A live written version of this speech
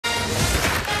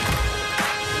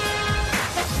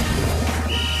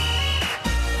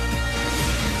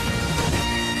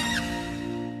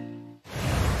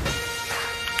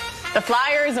The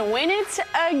Flyers win it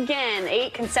again.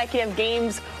 8 consecutive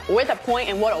games with a point,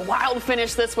 and what a wild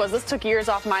finish this was. This took years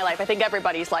off my life. I think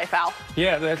everybody's life, Al.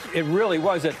 Yeah, it really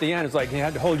was at the end. It's like you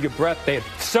had to hold your breath. They had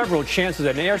several chances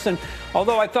at Ersson.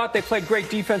 Although I thought they played great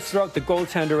defense throughout, the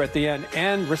goaltender at the end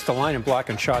and Ristolainen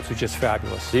blocking shots was just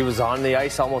fabulous. He was on the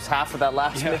ice almost half of that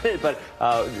last minute, but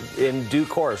in due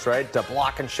course, right?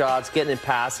 Blocking shots, getting in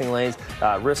passing lanes.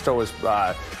 Risto was,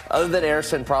 other than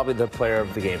Ersson, probably the player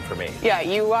of the game for me. Yeah,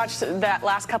 you watched that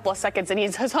last couple of seconds, and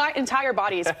his entire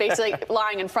body is basically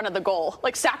lying in front of the goal,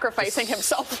 like sacrificing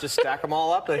himself. Just stack them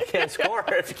all up and he can't score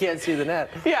if you can't see the net.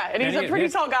 Yeah, and he's a pretty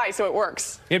tall guy, so it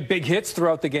works. He had big hits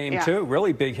throughout the game, too,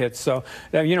 really big hits. So,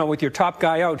 you know, with your top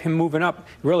guy out, him moving up,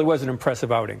 really was an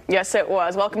impressive outing. Yes, it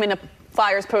was. Welcoming the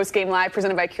Flyers Postgame Live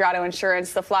presented by Curado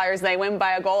Insurance. The Flyers, they win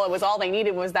by a goal. It was all they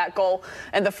needed was that goal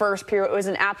in the first period. It was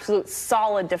an absolute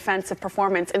solid defensive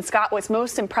performance. And Scott, what's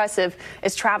most impressive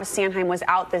is Travis Sanheim was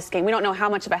out this game. We don't know how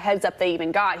much of a heads up they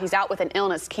even got. He's out with an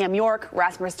illness. Cam York,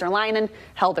 Rasmus Ristolainen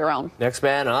held their own. Next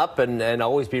man up and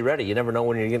always be ready. You never know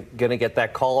when you're going to get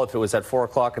that call, if it was at 4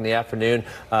 o'clock in the afternoon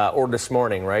or this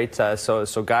morning, right? So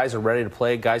guys are ready to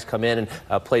play. Guys come in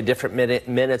and play different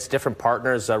minutes, different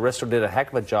partners. Risto did a heck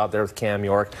of a job there with Cam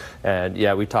York. And,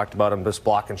 yeah, we talked about him just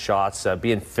blocking shots,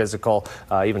 being physical,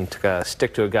 even took a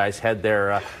stick to a guy's head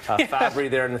there. Fabry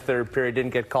there in the third period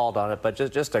didn't get called on it, but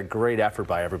just a great effort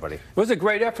by everybody. It was a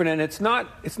great effort, and it's not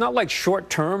like short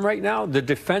term right now. The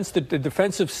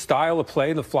defensive style of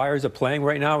play the Flyers are playing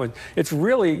right now,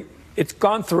 it's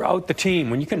gone throughout the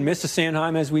team. When you can miss a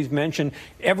Sanheim, as we've mentioned,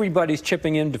 everybody's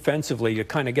chipping in defensively to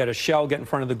kind of get a shell, get in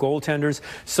front of the goaltenders.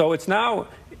 So it's now,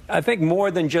 I think,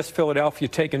 more than just Philadelphia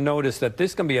taking notice that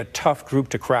this is going to be a tough group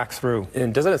to crack through.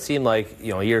 And doesn't it seem like,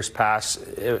 you know, years past,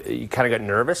 you kind of got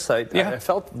nervous? I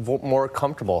felt more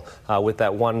comfortable with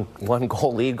that one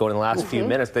goal lead going in the last few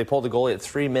minutes. They pulled the goalie at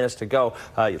 3 minutes to go.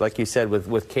 Like you said,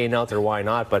 with Kane out there, why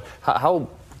not? But how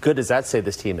good does that say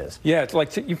this team is? Yeah, it's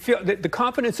like you feel the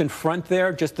confidence in front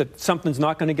there, just that something's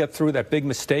not going to get through, that big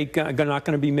mistake not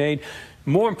going to be made.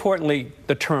 More importantly,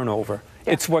 the turnover.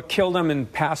 Yeah. It's what killed them in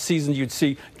past seasons. You'd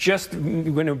see just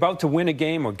when they're about to win a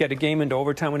game or get a game into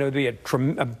overtime, when it would be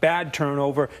a bad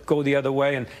turnover, go the other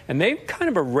way. And they've kind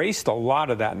of erased a lot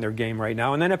of that in their game right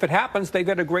now. And then if it happens, they've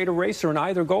got a great eraser in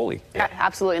either goalie. Yeah,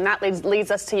 absolutely. And that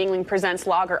leads us to Yuengling Presents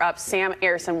Logger Up. Sam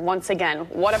Ersson, once again,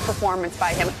 what a performance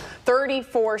by him.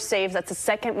 34 saves. That's the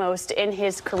second most in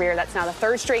his career. That's now the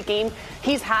third straight game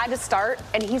he's had to start,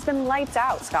 and he's been lights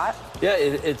out, Scott. Yeah,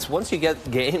 it's once you get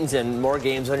games and more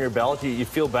games on your belt, you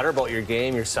feel better about your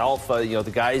game yourself. You know, the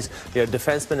guys,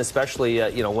 defensemen especially,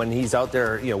 when he's out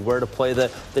there, where to play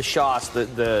the shots,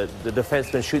 the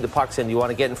defensemen shoot the pucks in. Do you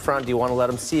want to get in front? Do you want to let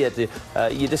them see it?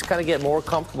 You just kind of get more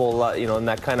comfortable, in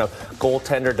that kind of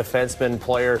goaltender, defenseman,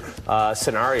 player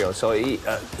scenario. So,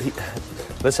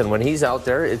 listen, when he's out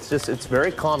there, it's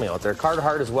very calming out there. Carter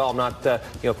Hart as well. I'm not,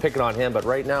 picking on him, but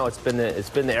right now it's been the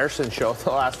Ersson show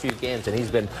the last few games, and he's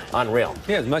been unreal.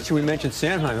 Yeah, as much as we mentioned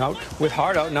Sanheim out, with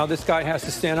Hart out, now this guy has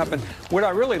to stand up. And what I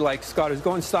really like, Scott, is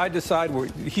going side to side where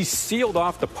he sealed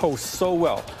off the post so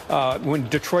well. When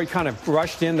Detroit kind of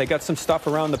rushed in, they got some stuff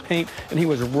around the paint, and he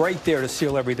was right there to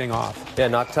seal everything off. Yeah,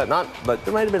 but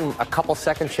there might have been a couple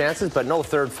second chances, but no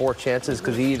third, fourth chances,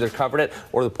 because he either covered it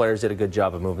or the players did a good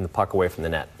job of moving the puck away from the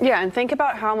net. Yeah, and think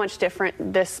about how much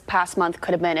different this past month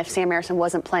could have been if Sam Ersson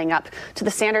wasn't playing up to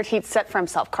the standard he'd set for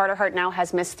himself. Carter Hart now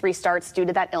has missed 3 starts due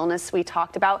to that illness we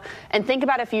talked about. And think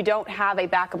about if you don't have a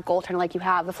backup goaltender like you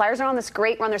have. The Flyers are on this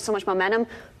great run. There's so much momentum.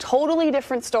 Totally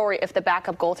different story if the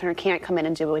backup goaltender can't come in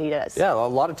and do what he does. Yeah, a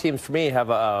lot of teams for me have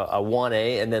a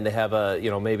 1A, and then they have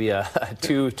maybe a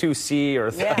 2C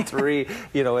or 3.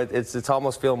 It's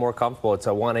almost feel more comfortable. It's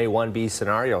a 1A, 1B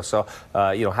scenario. So,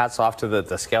 hats off to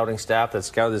the scouting staff that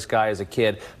scouted this guy as a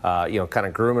kid, kind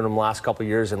of grooming him last couple of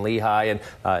years in Lehigh,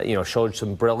 and, showed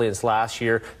some brilliance last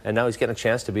year. And now he's getting a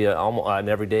chance to be an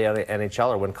everyday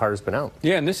NHLer when Carter's been out.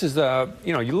 Yeah, and this is,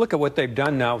 you look at what they've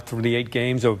done now through the 8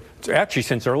 games, actually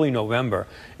since early November.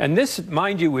 And this,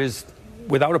 mind you, is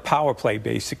without a power play,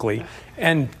 basically,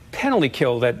 and penalty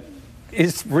kill that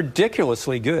is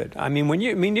ridiculously good. I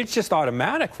mean, it's just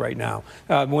automatic right now.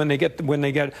 When they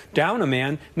get down a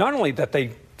man, not only that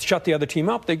they shut the other team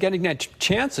up, they're getting that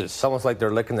chances. It's almost like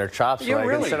they're licking their chops, yeah, right?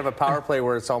 Really. Instead of a power play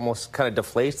where it's almost kind of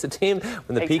deflates the team,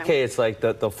 when the PK, it's like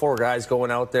the 4 guys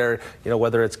going out there,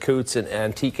 whether it's Coots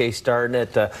and TK starting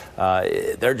it,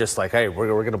 they're just like, hey, we're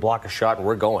going to block a shot and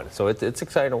we're going. So it's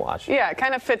exciting to watch. Yeah, it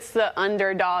kind of fits the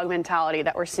underdog mentality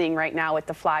that we're seeing right now with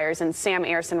the Flyers, and Sam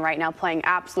Ersson right now playing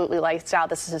absolutely lights out.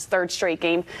 This is his 3rd straight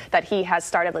game that he has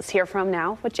started. Let's hear from him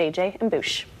now with JJ and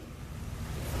Boosh.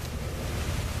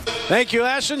 Thank you,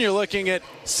 Ersson. You're looking at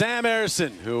Sam Ersson,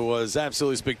 who was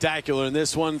absolutely spectacular in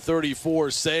this one.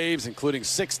 34 saves, including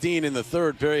 16 in the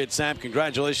third period. Sam,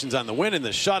 congratulations on the win in the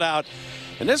shutout.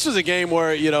 And this was a game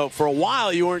where, you know, for a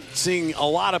while you weren't seeing a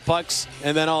lot of pucks,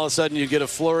 and then all of a sudden you get a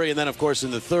flurry. And then, of course,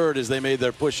 in the third, as they made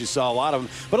their push, you saw a lot of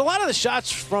them. But a lot of the shots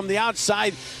from the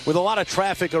outside with a lot of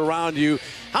traffic around you.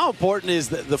 How important is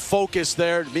the focus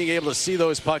there, being able to see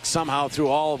those pucks somehow through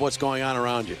all of what's going on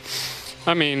around you?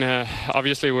 I mean,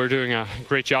 obviously we're doing a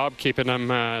great job keeping them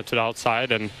to the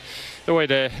outside, and the way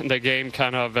the game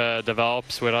kind of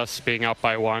develops with us being up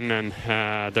by one and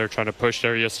they're trying to push,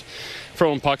 they're just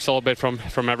throwing pucks a little bit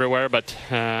from everywhere, but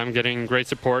I'm getting great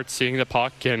support, seeing the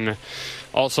puck, and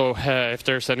also if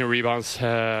there's any rebounds,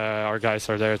 our guys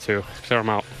are there to clear them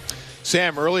out.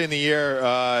 Sam, early in the year,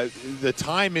 the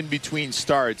time in between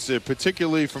starts,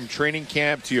 particularly from training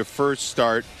camp to your first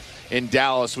start in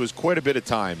Dallas, was quite a bit of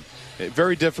time.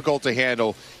 Very difficult to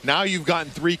handle. Now you've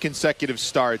gotten 3 consecutive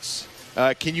starts.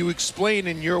 Can you explain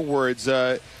in your words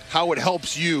how it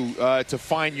helps you to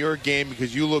find your game,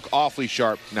 because you look awfully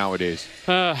sharp nowadays?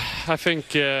 I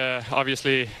think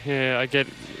obviously I get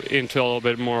into a little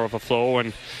bit more of a flow,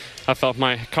 and I felt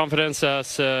my confidence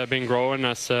has been growing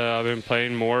as I've been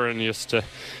playing more and just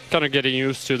kind of getting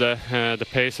used to the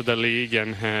pace of the league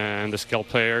and the skilled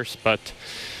players. But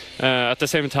at the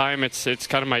same time, it's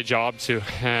kind of my job to.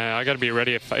 I got to be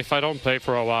ready. If I don't play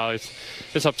for a while,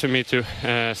 it's up to me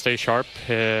to stay sharp.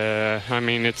 I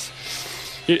mean,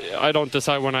 I don't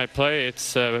decide when I play.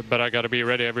 But I got to be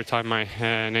ready every time my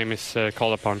name is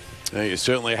called upon. You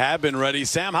certainly have been ready.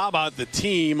 Sam, how about the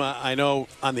team? I know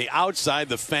on the outside,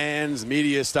 the fans,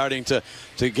 media starting to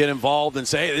get involved and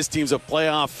say, hey, this team's a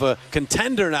playoff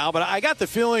contender now. But I got the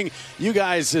feeling you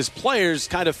guys as players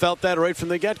kind of felt that right from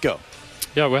the get-go.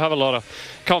 Yeah, we have a lot of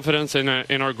confidence in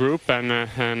our group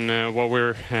and what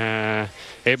we're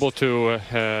able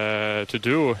to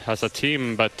do as a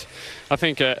team. But I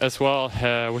think as well,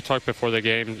 we talked before the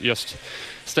game, just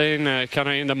staying kind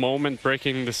of in the moment,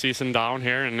 breaking the season down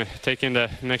here and taking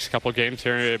the next couple of games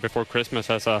here before Christmas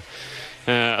as a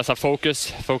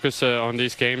focus on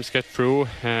these games, get through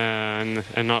and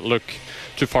not look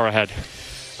too far ahead.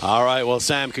 All right, well,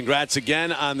 Sam, congrats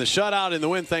again on the shutout and the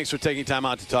win. Thanks for taking time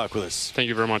out to talk with us. Thank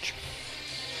you very much.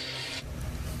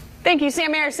 Thank you,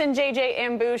 Sam Ersson, JJ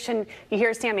Ambush, and you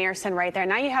hear Sam Ersson right there.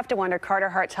 Now you have to wonder, Carter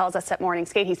Hart tells us at morning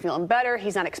skate he's feeling better.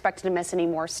 He's not expected to miss any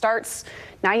more starts.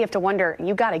 Now you have to wonder,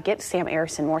 you got to get Sam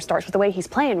Ersson more starts with the way he's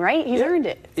playing, right? He's earned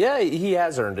it. Yeah, he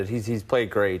has earned it. He's played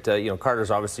great.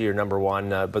 Carter's obviously your number one.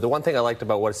 But the one thing I liked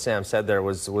about what Sam said there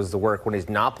was the work when he's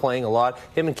not playing a lot.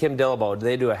 Him and Kim Dillabaugh,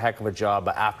 they do a heck of a job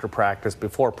after practice,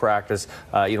 before practice,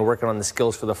 working on the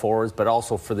skills for the forwards, but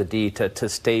also for the D to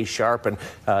stay sharp. And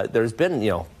there's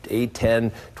been, 8,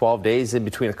 10, 12 days in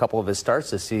between a couple of his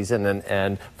starts this season,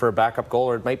 and for a backup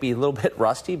goaler, it might be a little bit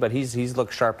rusty, but he's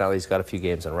looked sharp now. He's got a few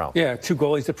games in a row. Yeah, 2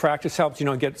 goalies to practice helps,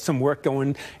 get some work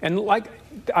going. And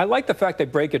I like the fact they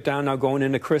break it down now going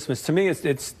into Christmas. To me,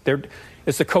 it's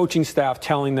the coaching staff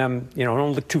telling them,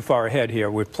 don't look too far ahead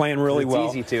here. We're playing really well.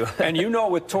 It's easy to. And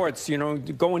with Torts,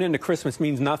 going into Christmas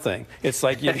means nothing. It's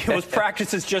like those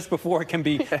practices just before can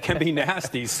be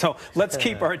nasty. So let's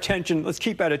keep our attention. Let's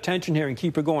keep that attention here and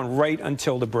keep it going right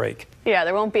until the break. Yeah,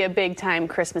 there won't be a big time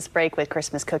Christmas break with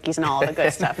Christmas cookies and all the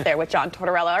good stuff there with John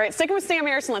Tortorella. All right, sticking with Sam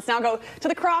Ersson, let's now go to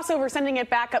the crossover, sending it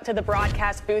back up to the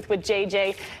broadcast booth with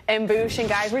JJ and Bush. And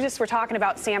guys, we're talking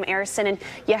about Sam Ersson, and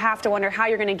you have to wonder how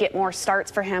you're going to get more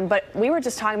starts for him. But we were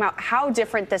just talking about how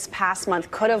different this past month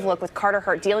could have looked with Carter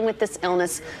Hart dealing with this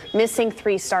illness, missing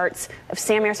 3 starts. If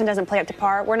Sam Ersson doesn't play up to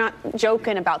par, we're not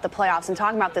joking about the playoffs and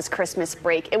talking about this Christmas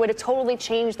break. It would have totally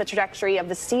changed the trajectory of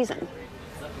the season.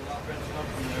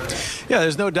 Yeah,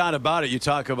 there's no doubt about it. You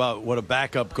talk about what a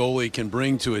backup goalie can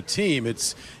bring to a team.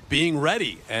 It's being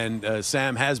ready, and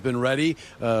Sam has been ready.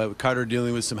 Carter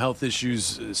dealing with some health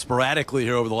issues sporadically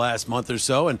here over the last month or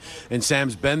so, and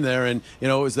Sam's been there. And it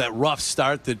was that rough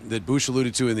start that Bush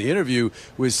alluded to in the interview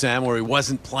with Sam, where he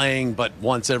wasn't playing but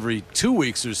once every 2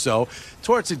 weeks or so.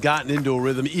 Torts had gotten into a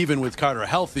rhythm, even with Carter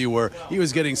healthy, where he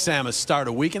was getting Sam a start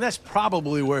a week, and that's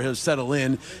probably where he'll settle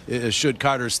in should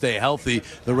Carter stay healthy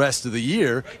the rest of the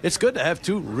year. It's good to have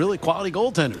 2 really quality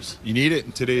goaltenders. You need it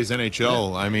in today's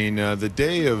NHL. Yeah. I mean, the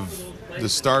day of the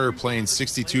starter playing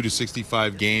 62 to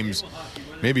 65 games,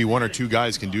 maybe 1 or 2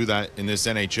 guys can do that in this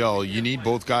NHL. You need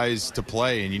both guys to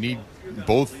play, and you need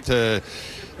both to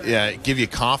give you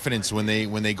confidence when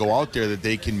they go out there that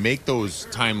they can make those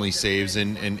timely saves.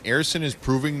 And Ersson is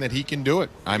proving that he can do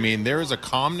it. I mean, there is a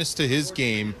calmness to his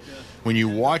game when you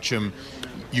watch him.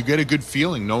 you get a good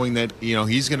feeling knowing that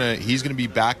he's gonna be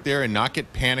back there and not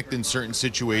get panicked in certain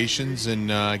situations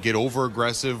and get over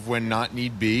aggressive when not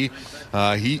need be.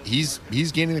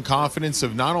 He's gaining the confidence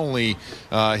of not only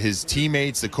his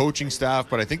teammates, the coaching staff,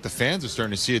 but I think the fans are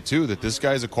starting to see it too, that this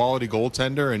guy's a quality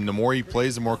goaltender, and the more he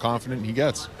plays, the more confident he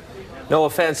gets. No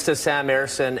offense to Sam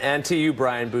Ersson and to you,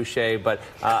 Brian Boucher, but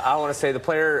I want to say the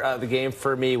player of the game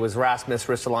for me was Rasmus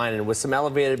Ristolainen. With some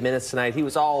elevated minutes tonight, he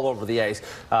was all over the ice,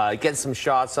 getting some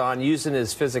shots on, using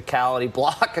his physicality,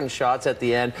 blocking shots at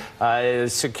the end,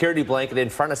 his security blanket in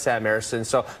front of Sam Ersson.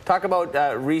 So talk about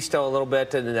Risto a little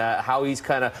bit and how he's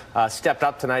kind of stepped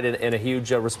up tonight in a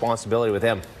huge responsibility with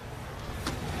him.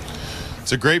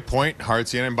 It's a great point,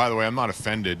 Hartsey. And by the way, I'm not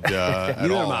offended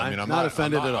at all. I'm not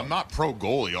offended at all. I'm not pro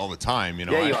goalie all the time.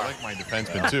 Yeah, I you are. like my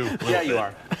defenseman too. Yeah, you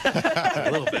are.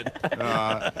 A little bit.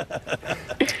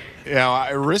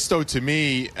 Risto to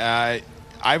me,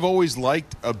 I've always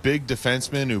liked a big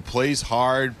defenseman who plays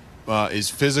hard, is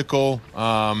physical.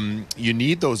 You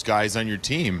need those guys on your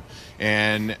team.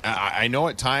 And I know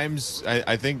at times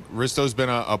I think Risto's been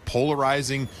a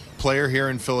polarizing player here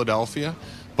in Philadelphia.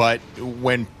 But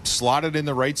when slotted in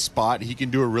the right spot, he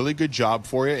can do a really good job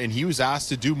for you. And he was asked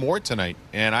to do more tonight.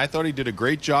 And I thought he did a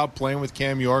great job playing with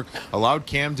Cam York, allowed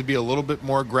Cam to be a little bit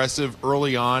more aggressive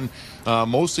early on,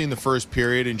 mostly in the first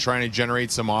period and trying to generate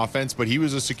some offense. But he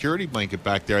was a security blanket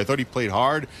back there. I thought he played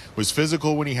hard, was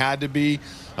physical when he had to be,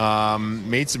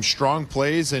 made some strong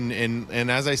plays. And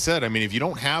as I said, I mean, if you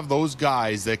don't have those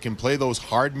guys that can play those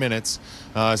hard minutes,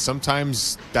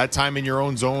 sometimes that time in your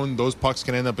own zone, those pucks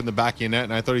can end up in the back of your net.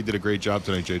 And I thought he did a great job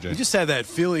tonight, JJ. You just had that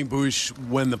feeling, Bush,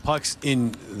 when the puck's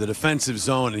in the defensive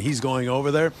zone and he's going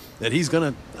over there, that he's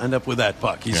going to end up with that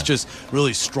puck. He's just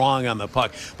really strong on the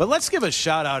puck. But let's give a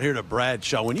shout out here to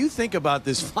Bradshaw. When you think about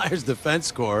this Flyers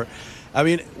defense core, I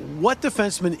mean, what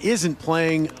defenseman isn't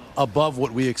playing above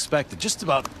what we expected? Just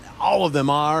about all of them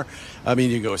are. I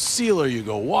mean, you go Sealer, you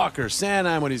go Walker,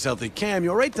 Sanheim when he's healthy, Cam,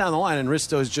 you're right down the line, and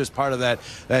Risto is just part of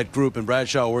that group, and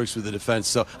Bradshaw works with the defense.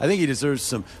 So I think he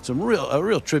deserves a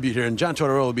real tribute here, and John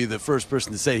Tortorella will be the first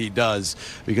person to say he does,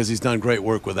 because he's done great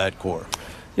work with that core.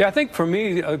 Yeah, I think for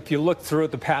me, if you look through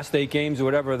at the past 8 games or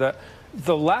whatever,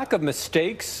 the lack of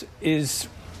mistakes is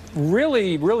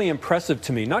really, really impressive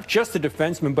to me. Not just the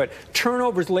defenseman, but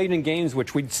turnovers late in games,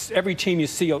 which every team you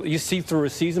see through a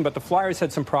season. But the Flyers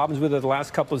had some problems with it the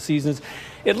last couple of seasons.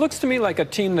 It looks to me like a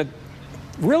team that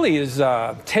really is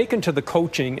taken to the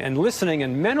coaching and listening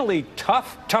and mentally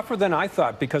tougher than I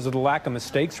thought because of the lack of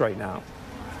mistakes right now.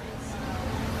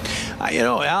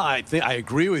 Al, I think I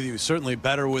agree with you. Certainly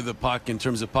better with the puck in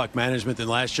terms of puck management than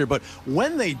last year. But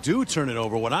when they do turn it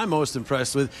over, what I'm most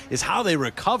impressed with is how they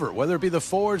recover, whether it be the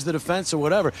forwards, the defense, or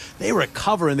whatever. They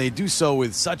recover, and they do so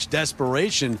with such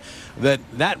desperation that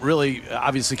really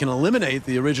obviously can eliminate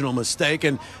the original mistake.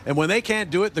 And when they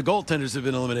can't do it, the goaltenders have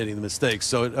been eliminating the mistakes.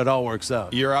 So it all works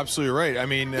out. You're absolutely right. I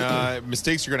mean,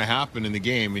 mistakes are going to happen in the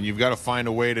game, and you've got to find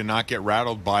a way to not get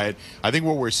rattled by it. I think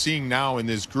what we're seeing now in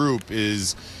this group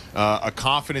is a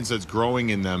confidence that's growing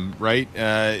in them, right?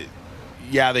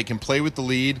 Yeah, they can play with the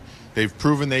lead. They've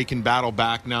proven they can battle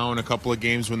back now in a couple of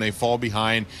games when they fall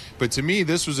behind. But to me,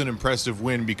 this was an impressive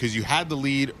win because you had the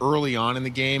lead early on in the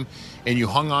game and you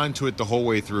hung on to it the whole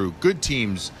way through. Good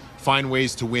teams find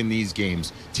ways to win these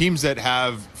games. Teams that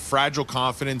have fragile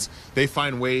confidence, they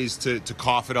find ways to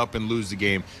cough it up and lose the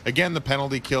game. Again, the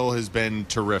penalty kill has been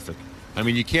terrific. I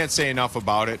mean, you can't say enough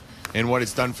about it and what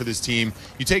it's done for this team.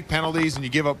 You take penalties and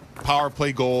you give up power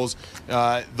play goals.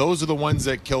 Those are the ones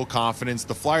that kill confidence.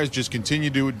 The Flyers just continue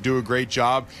to do a great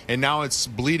job, and now it's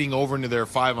bleeding over into their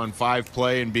 5-on-5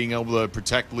 play and being able to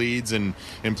protect leads and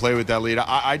play with that lead.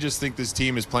 I just think this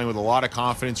team is playing with a lot of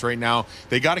confidence right now.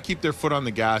 They got to keep their foot on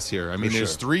the gas here. I mean,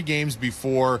 there's 3 games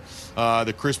before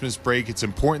the Christmas break. It's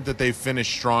important that they finish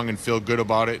strong and feel good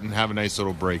about it and have a nice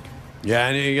little break. Yeah,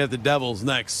 and you got the Devils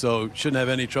next, so shouldn't have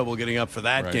any trouble getting up for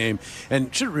that game.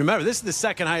 And should remember, this is the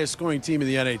second highest scoring team in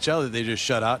the NHL that they just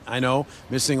shut out. I know,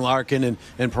 missing Larkin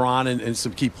and Perron and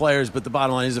some key players, but the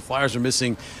bottom line is the Flyers are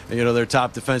missing, their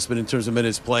top defenseman in terms of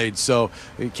minutes played. So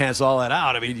you cancel all that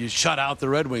out. I mean, you shut out the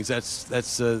Red Wings.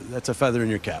 That's a feather in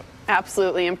your cap.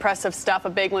 Absolutely impressive stuff. A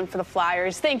big one for the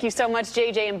Flyers. Thank you so much,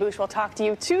 JJ and Bush. We'll talk to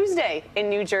you Tuesday in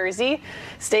New Jersey.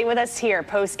 Stay with us here.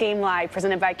 Postgame Live,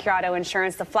 presented by Curado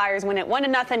Insurance. The Flyers win it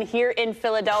 1-0 here in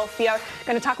Philadelphia.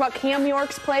 Going to talk about Cam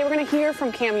York's play. We're going to hear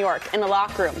from Cam York in the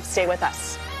locker room. Stay with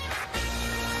us.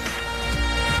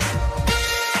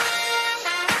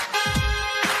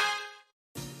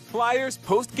 Flyers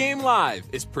Postgame Live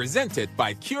is presented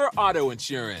by Cure Auto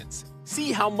Insurance.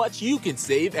 See how much you can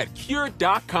save at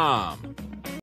Cure.com.